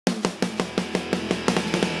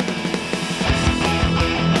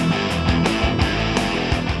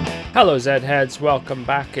Hello ZedHeads, welcome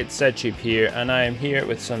back, it's ZedTube here, and I am here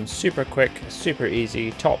with some super quick, super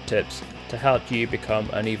easy top tips to help you become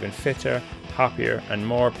an even fitter, happier and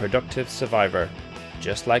more productive survivor,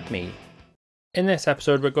 just like me. In this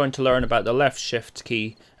episode we're going to learn about the left shift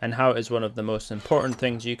key and how it is one of the most important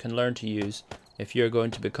things you can learn to use if you're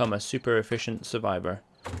going to become a super efficient survivor.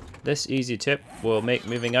 This easy tip will make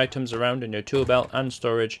moving items around in your tool belt and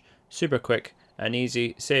storage super quick and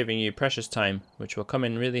easy, saving you precious time, which will come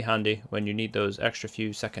in really handy when you need those extra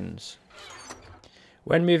few seconds.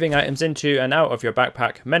 When moving items into and out of your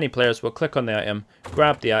backpack, many players will click on the item,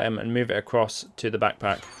 grab the item and move it across to the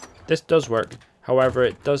backpack. This does work, however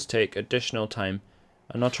it does take additional time.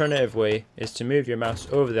 An alternative way is to move your mouse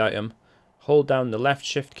over the item, hold down the left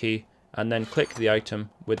shift key and then click the item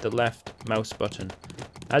with the left mouse button.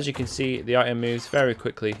 As you can see, the item moves very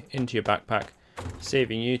quickly into your backpack,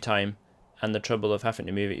 saving you time and the trouble of having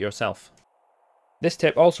to move it yourself. This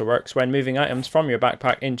tip also works when moving items from your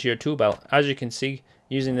backpack into your tool belt. As you can see,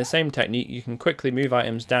 using the same technique you can quickly move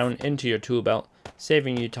items down into your tool belt,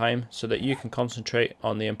 saving you time so that you can concentrate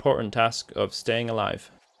on the important task of staying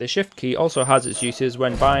alive. The shift key also has its uses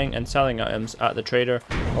when buying and selling items at the trader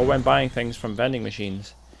or when buying things from vending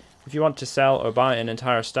machines. If you want to sell or buy an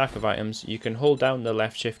entire stack of items, you can hold down the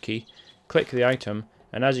left shift key, click the item,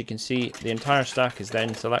 and as you can see, the entire stack is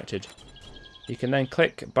then selected. You can then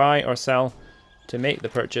click buy or sell to make the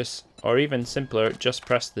purchase, or even simpler, just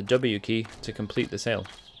press the W key to complete the sale.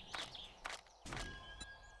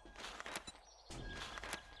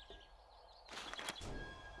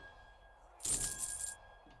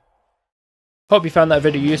 Hope you found that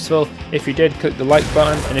video useful. If you did, click the like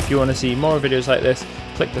button, and if you want to see more videos like this,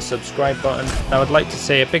 click the subscribe button. I would like to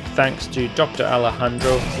say a big thanks to Dr.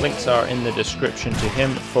 Alejandro. Links are in the description to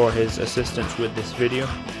him for his assistance with this video.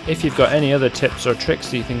 If you've got any other tips or tricks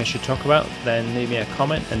that you think I should talk about, then leave me a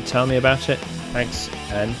comment and tell me about it. Thanks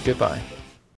and goodbye.